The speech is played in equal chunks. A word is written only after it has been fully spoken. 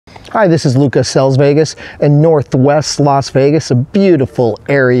Hi, this is Luca Sells Vegas in Northwest Las Vegas, a beautiful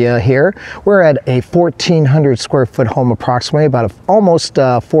area here. We're at a 1,400 square foot home approximately, about almost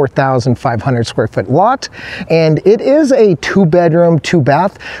 4,500 square foot lot. And it is a 2-bedroom,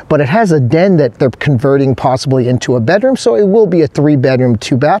 2-bath, but it has a den that they're converting possibly into a bedroom. So it will be a 3-bedroom,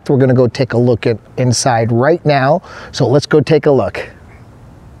 2-bath. We're gonna go take a look at inside right now. So let's go take a look.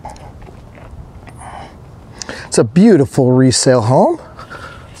 It's a beautiful resale home.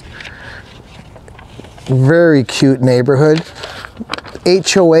 Very cute neighborhood.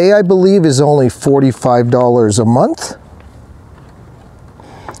 HOA, I believe, is only $45 a month.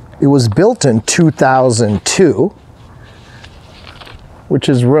 It was built in 2002, which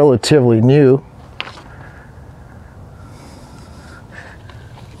is relatively new.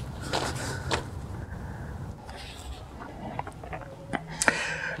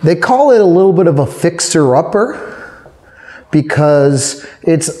 They call it a little bit of a fixer-upper because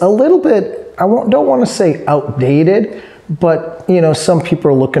it's a little bit, I don't want to say outdated, but you know, some people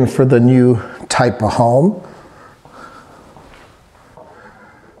are looking for the new type of home.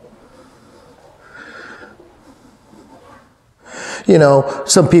 You know,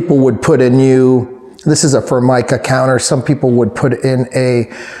 some people would put a new, this is a Formica counter. Some people would put in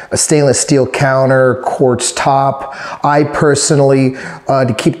a stainless steel counter, quartz top. I personally,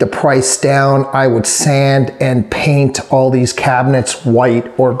 to keep the price down, I would sand and paint all these cabinets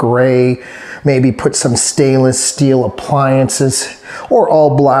white or gray. Maybe put some stainless steel appliances or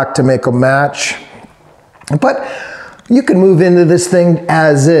all black to make a match. But you can move into this thing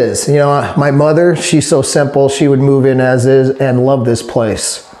as is. You know, my mother, she's so simple. She would move in as is and love this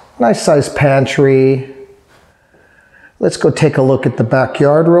place. Nice sized pantry. Let's go take a look at the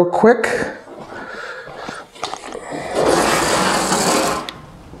backyard real quick.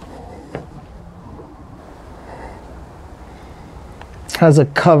 Has a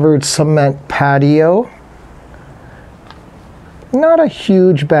covered cement patio. Not a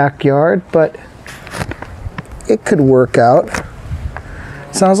huge backyard, but it could work out.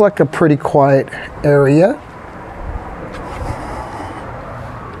 Sounds like a pretty quiet area.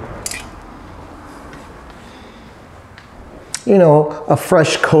 You know, a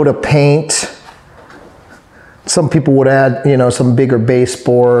fresh coat of paint. Some people would add, you know, some bigger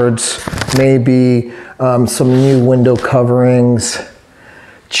baseboards, maybe some new window coverings,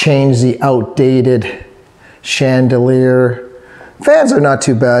 change the outdated chandelier. Fans are not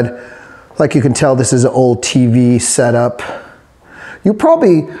too bad. Like you can tell, this is an old TV setup. You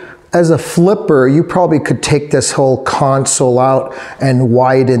probably, as a flipper, you probably could take this whole console out and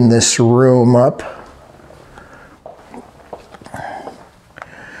widen this room up.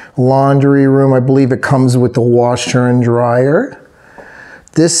 Laundry room, I believe it comes with the washer and dryer.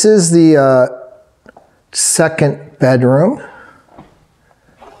 This is the second bedroom.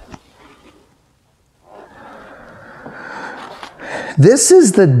 This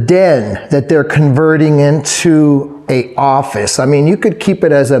is the den that they're converting into an office. I mean, you could keep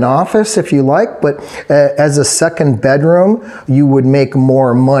it as an office if you like, but as a second bedroom, you would make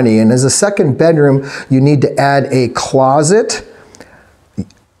more money. And as a second bedroom, you need to add a closet,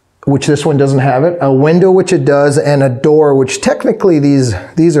 which this one doesn't have it, a window, which it does, and a door, which technically these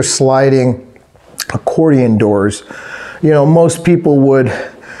are sliding accordion doors. You know, most people would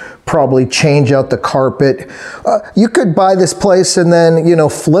probably change out the carpet. You could buy this place and then, you know,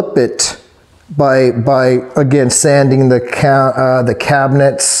 flip it by again, sanding the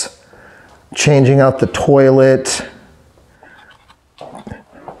cabinets, changing out the toilet.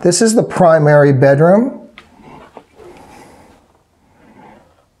 This is the primary bedroom.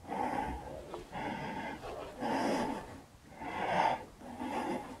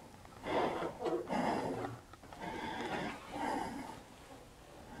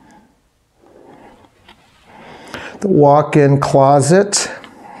 The walk-in closet.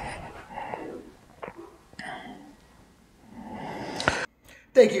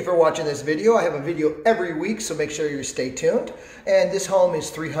 Thank you for watching this video. I have a video every week, so make sure you stay tuned. And this home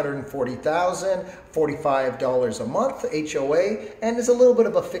is $340,000, $45 a month, HOA, and is a little bit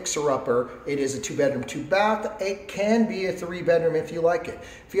of a fixer-upper. It is a 2-bedroom, 2-bath. It can be a 3-bedroom if you like it.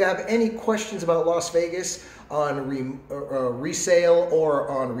 If you have any questions about Las Vegas on resale or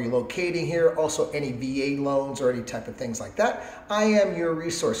on relocating here, also any VA loans or any type of things like that, I am your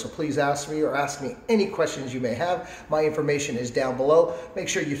resource. So please ask me or ask me any questions you may have. My information is down below. Make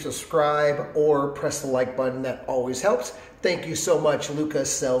sure you subscribe or press the like button. That always helps. Thank you so much. Luca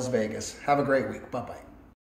Sells Vegas. Have a great week. Bye-bye.